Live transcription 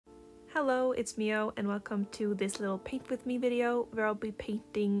Hello, it's Mio and welcome to this little paint with me video where I'll be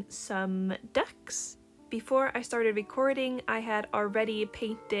painting some ducks. Before I started recording, I had already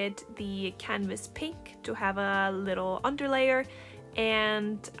painted the canvas pink to have a little underlayer,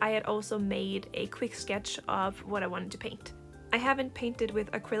 and I had also made a quick sketch of what I wanted to paint. I haven't painted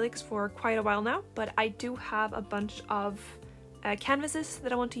with acrylics for quite a while now, but I do have a bunch of canvases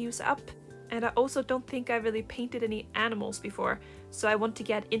that I want to use up. And I also don't think I really painted any animals before, so I want to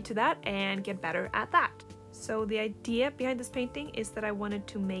get into that and get better at that. So the idea behind this painting is that I wanted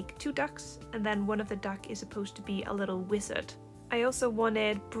to make two ducks, and then one of the duck is supposed to be a little wizard. I also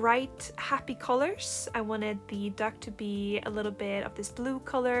wanted bright, happy colors. I wanted the duck to be a little bit of this blue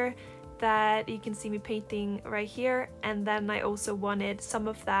color that you can see me painting right here, and then I also wanted some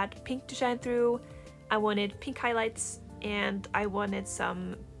of that pink to shine through. I wanted pink highlights, and I wanted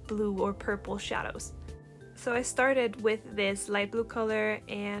some blue or purple shadows. So I started with this light blue color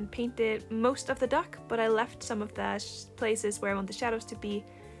and painted most of the duck, but I left some of the places where I want the shadows to be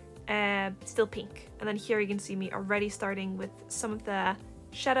still pink. And then here you can see me already starting with some of the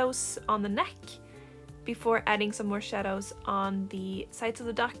shadows on the neck before adding some more shadows on the sides of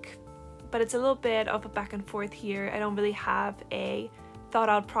the duck. But it's a little bit of a back and forth here. I don't really have a thought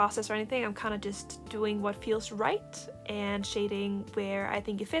out process or anything. I'm kind of just doing what feels right and shading where I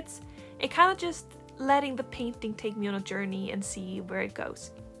think it fits, and kind of just letting the painting take me on a journey and see where it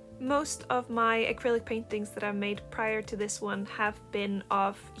goes. Most of my acrylic paintings that I've made prior to this one have been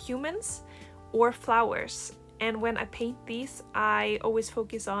of humans or flowers, and when I paint these I always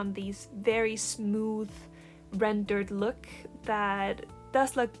focus on these very smooth rendered look that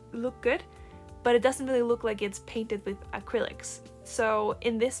does look good, but it doesn't really look like it's painted with acrylics. So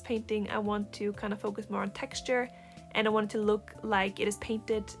in this painting I want to kind of focus more on texture, and I want it to look like it is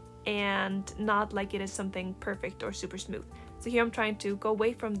painted and not like it is something perfect or super smooth. So here I'm trying to go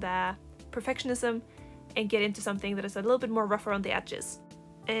away from the perfectionism and get into something that is a little bit more rough around the edges.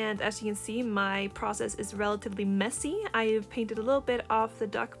 And as you can see, my process is relatively messy. I've painted a little bit of the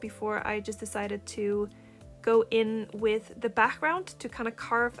duck before I just decided to go in with the background to kind of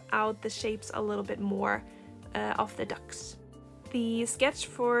carve out the shapes a little bit more of the ducks. The sketch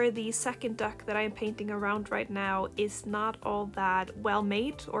for the second duck that I'm painting around right now is not all that well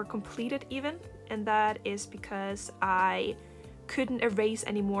made or completed even, and that is because I couldn't erase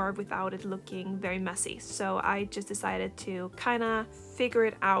anymore without it looking very messy, so I just decided to kind of figure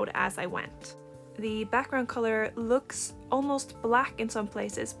it out as I went. The background color looks almost black in some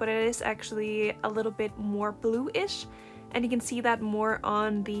places, but it is actually a little bit more bluish, and you can see that more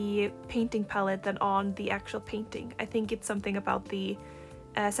on the painting palette than on the actual painting. I think it's something about the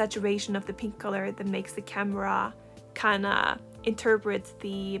saturation of the pink color that makes the camera kind of interpret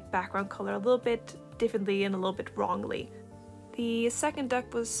the background color a little bit differently and a little bit wrongly. The second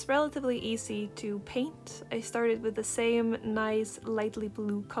duck was relatively easy to paint. I started with the same nice lightly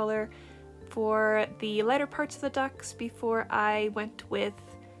blue color for the lighter parts of the ducks before I went with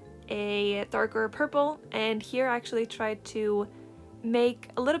a darker purple, and here I actually tried to make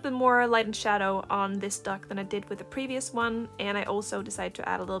a little bit more light and shadow on this duck than I did with the previous one, and I also decided to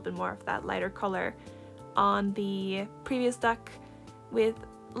add a little bit more of that lighter color on the previous duck with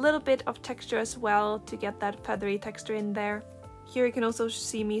a little bit of texture as well to get that feathery texture in there. Here you can also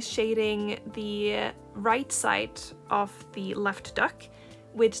see me shading the right side of the left duck,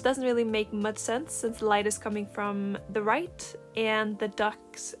 which doesn't really make much sense since the light is coming from the right and the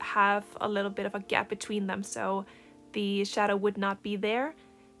ducks have a little bit of a gap between them, so the shadow would not be there,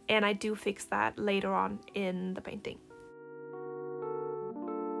 and I do fix that later on in the painting.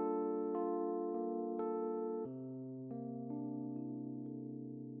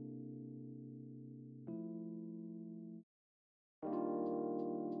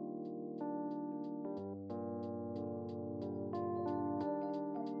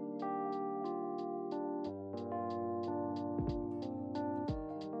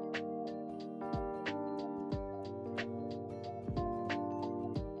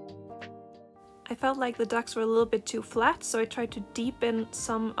 I felt like the ducks were a little bit too flat, so I tried to deepen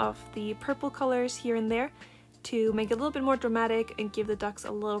some of the purple colors here and there to make it a little bit more dramatic and give the ducks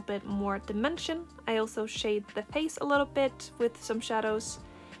a little bit more dimension. I also shade the face a little bit with some shadows,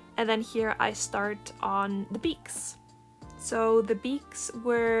 and then here I start on the beaks. So the beaks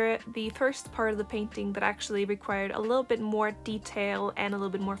were the first part of the painting that actually required a little bit more detail and a little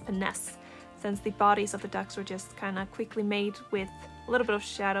bit more finesse, since the bodies of the ducks were just kind of quickly made with a little bit of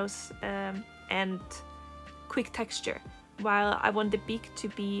shadows and quick texture, while I want the beak to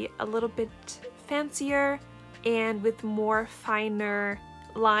be a little bit fancier and with more finer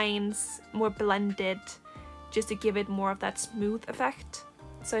lines, more blended, just to give it more of that smooth effect.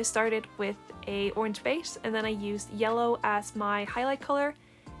 So I started with a orange base and then I used yellow as my highlight color,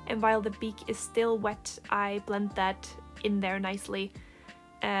 and while the beak is still wet I blend that in there nicely,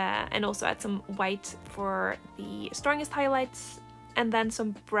 and also add some white for the strongest highlights and then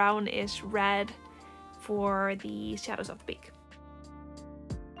some brownish red for the shadows of the beak.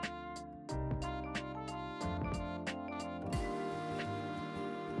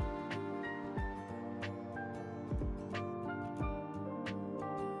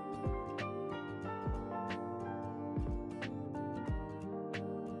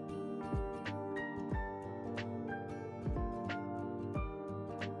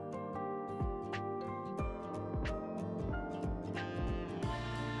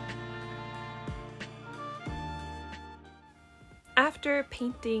 After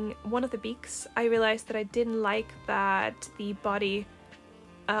painting one of the beaks, I realized that I didn't like that the body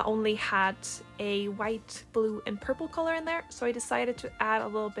only had a white, blue and purple color in there, so I decided to add a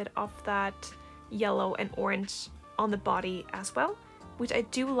little bit of that yellow and orange on the body as well, which I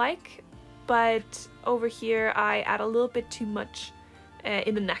do like, but over here I add a little bit too much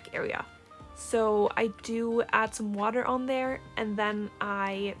in the neck area. So I do add some water on there and then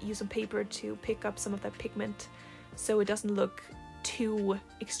I use some paper to pick up some of that pigment so it doesn't look too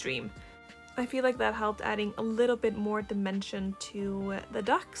extreme. I feel like that helped adding a little bit more dimension to the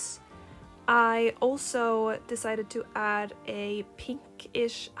ducks. I also decided to add a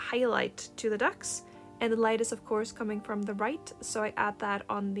pinkish highlight to the ducks, and the light is of course coming from the right, so I add that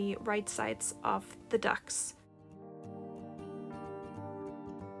on the right sides of the ducks.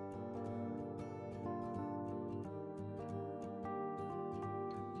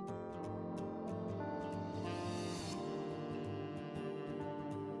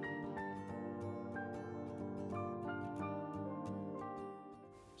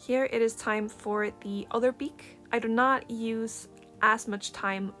 Here it is time for the other beak. I do not use as much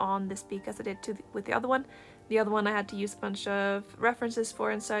time on this beak as I did with the other one. The other one I had to use a bunch of references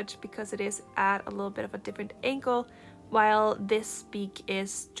for and such because it is at a little bit of a different angle, while this beak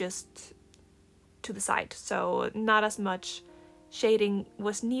is just to the side, so not as much shading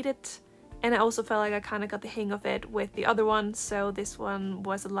was needed. And I also felt like I kind of got the hang of it with the other one, so this one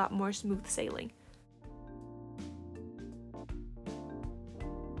was a lot more smooth sailing.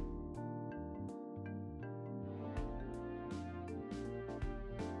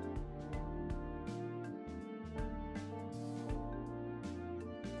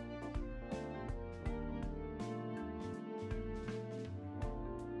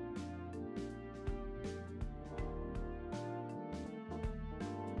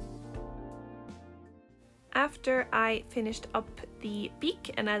 After I finished up the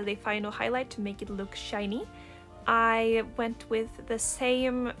beak and added a final highlight to make it look shiny, I went with the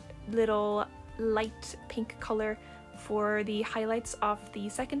same little light pink color for the highlights of the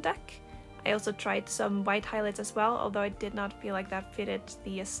second duck. I also tried some white highlights as well, although I did not feel like that fitted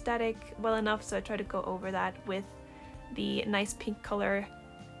the aesthetic well enough, so I tried to go over that with the nice pink color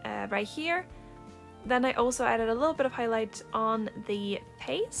right here. Then I also added a little bit of highlight on the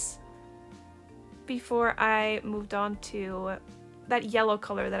face before I moved on to that yellow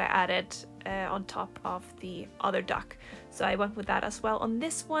color that I added on top of the other duck. So I went with that as well on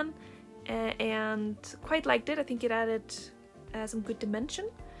this one and quite liked it. I think it added some good dimension.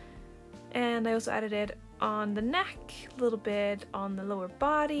 And I also added it on the neck, a little bit on the lower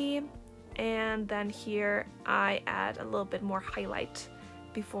body, and then here I add a little bit more highlight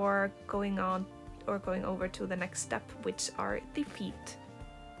before going on or going over to the next step, which are the feet.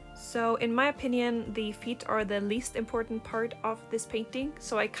 So in my opinion, the feet are the least important part of this painting,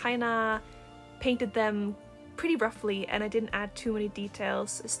 so I kinda painted them pretty roughly and I didn't add too many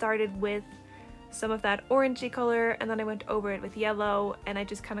details. I started with some of that orangey color and then I went over it with yellow, and I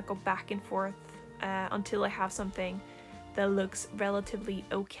just kind of go back and forth until I have something that looks relatively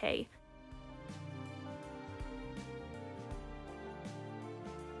okay.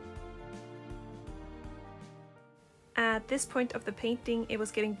 At this point of the painting it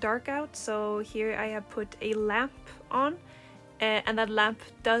was getting dark out, so here I have put a lamp on, and that lamp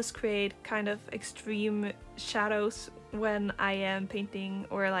does create kind of extreme shadows when I am painting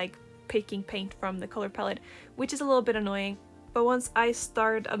or like picking paint from the color palette, which is a little bit annoying. But once I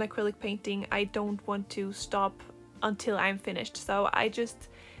start an acrylic painting I don't want to stop until I'm finished, so I just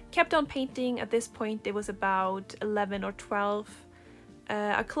kept on painting. At this point it was about 11 or 12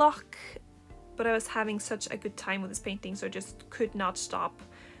 o'clock. But I was having such a good time with this painting, so I just could not stop.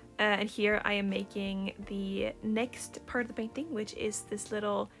 And here I am making the next part of the painting, which is this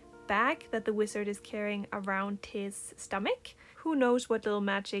little bag that the wizard is carrying around his stomach. Who knows what little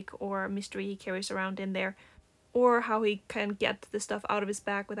magic or mystery he carries around in there. or how he can get the stuff out of his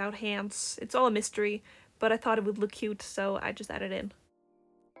bag without hands. It's all a mystery, but I thought it would look cute, so I just added in.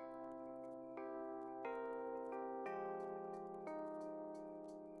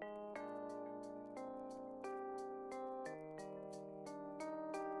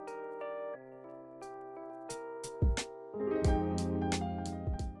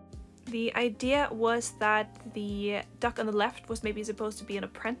 The idea was that the duck on the left was maybe supposed to be an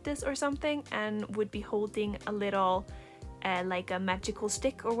apprentice or something and would be holding a little like a magical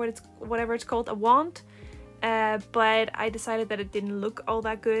stick or whatever it's called, a wand. But I decided that it didn't look all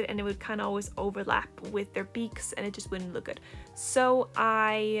that good and it would kind of always overlap with their beaks and it just wouldn't look good. So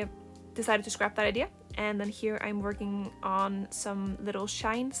I decided to scrap that idea, and then here I'm working on some little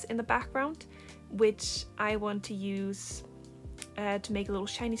shines in the background, which I want to use to make little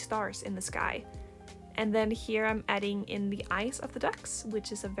shiny stars in the sky. And then here I'm adding in the eyes of the ducks,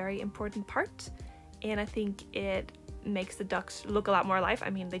 which is a very important part, and I think it makes the ducks look a lot more alive. I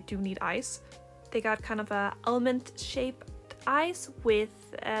mean, they do need eyes. They got kind of a almond shaped eyes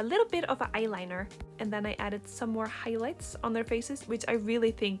with a little bit of an eyeliner, and then I added some more highlights on their faces, which I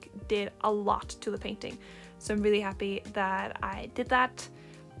really think did a lot to the painting. So I'm really happy that I did that.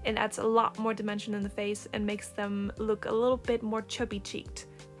 It adds a lot more dimension in the face and makes them look a little bit more chubby cheeked,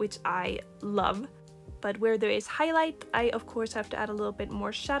 which I love. But where there is highlight, I of course have to add a little bit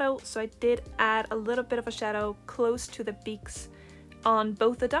more shadow, so I did add a little bit of a shadow close to the beaks on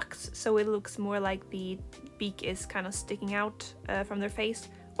both the ducks, so it looks more like the beak is kind of sticking out from their face,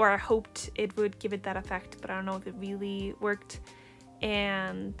 or I hoped it would give it that effect, but I don't know if it really worked.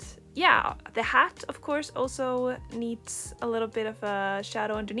 And yeah, the hat of course also needs a little bit of a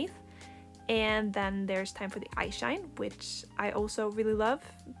shadow underneath. And then there's time for the eye shine, which I also really love,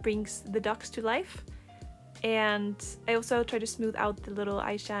 brings the ducks to life. And I also try to smooth out the little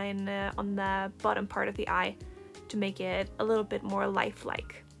eye shine on the bottom part of the eye to make it a little bit more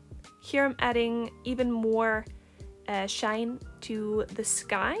lifelike. Here I'm adding even more shine to the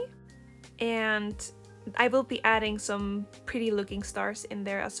sky, and I will be adding some pretty looking stars in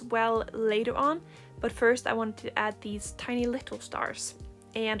there as well later on, but first I wanted to add these tiny little stars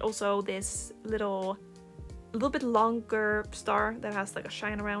and also this little bit longer star that has like a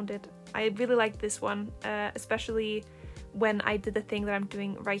shine around it. I really like this one, especially when I did the thing that I'm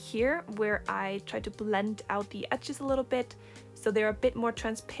doing right here, where I try to blend out the edges a little bit so they're a bit more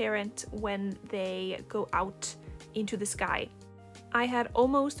transparent when they go out into the sky. I had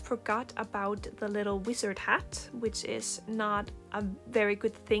almost forgot about the little wizard hat, which is not a very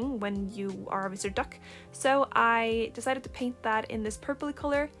good thing when you are a wizard duck, so I decided to paint that in this purpley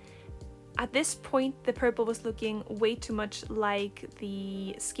color. At this point the purple was looking way too much like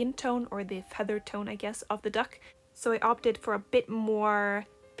the skin tone, or the feather tone I guess, of the duck, so I opted for a bit more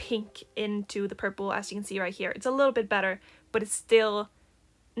pink into the purple, as you can see right here. It's a little bit better, but it's still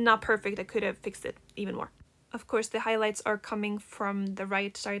not perfect. I could have fixed it even more. Of course, the highlights are coming from the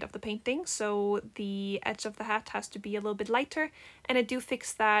right side of the painting, so the edge of the hat has to be a little bit lighter, and I do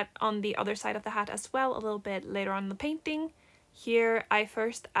fix that on the other side of the hat as well a little bit later on in the painting. Here I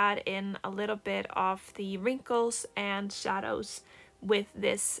first add in a little bit of the wrinkles and shadows with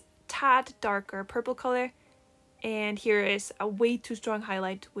this tad darker purple color, and here is a way too strong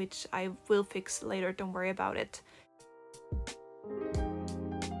highlight, which I will fix later, don't worry about it.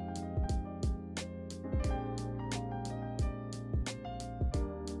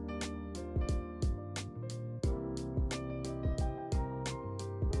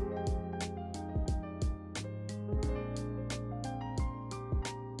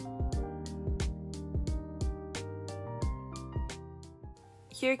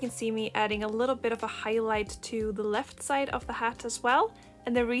 Here you can see me adding a little bit of a highlight to the left side of the hat as well,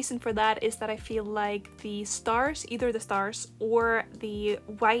 and the reason for that is that I feel like the stars, either the stars or the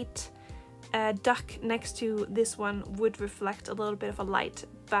white duck next to this one, would reflect a little bit of a light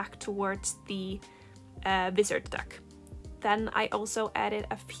back towards the wizard duck. Then I also added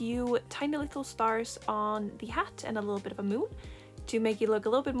a few tiny little stars on the hat and a little bit of a moon, to make it look a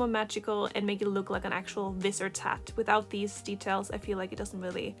little bit more magical and make it look like an actual wizard's hat. Without these details, I feel like it doesn't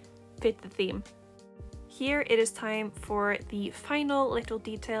really fit the theme. Here it is time for the final little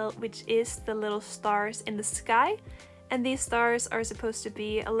detail, which is the little stars in the sky. And these stars are supposed to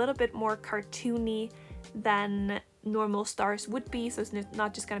be a little bit more cartoony than normal stars would be. So it's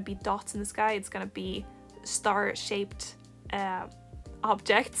not just gonna be dots in the sky, it's gonna be star-shaped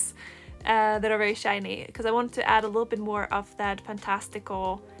objects that are very shiny, because I wanted to add a little bit more of that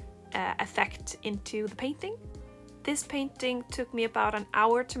fantastical effect into the painting. This painting took me about an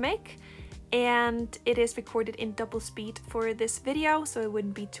hour to make, and it is recorded in double speed for this video, so it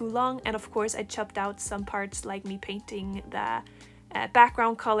wouldn't be too long. And of course I chopped out some parts, like me painting the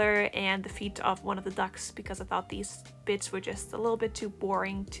background color and the feet of one of the ducks, because I thought these bits were just a little bit too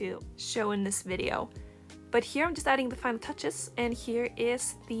boring to show in this video. But here I'm just adding the final touches, and here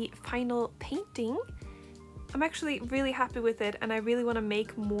is the final painting. I'm actually really happy with it, and I really want to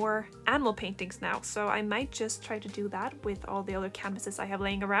make more animal paintings now, so I might just try to do that with all the other canvases I have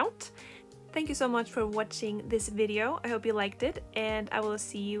laying around. Thank you so much for watching this video. I hope you liked it, and I will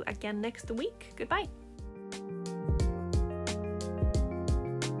see you again next week. Goodbye!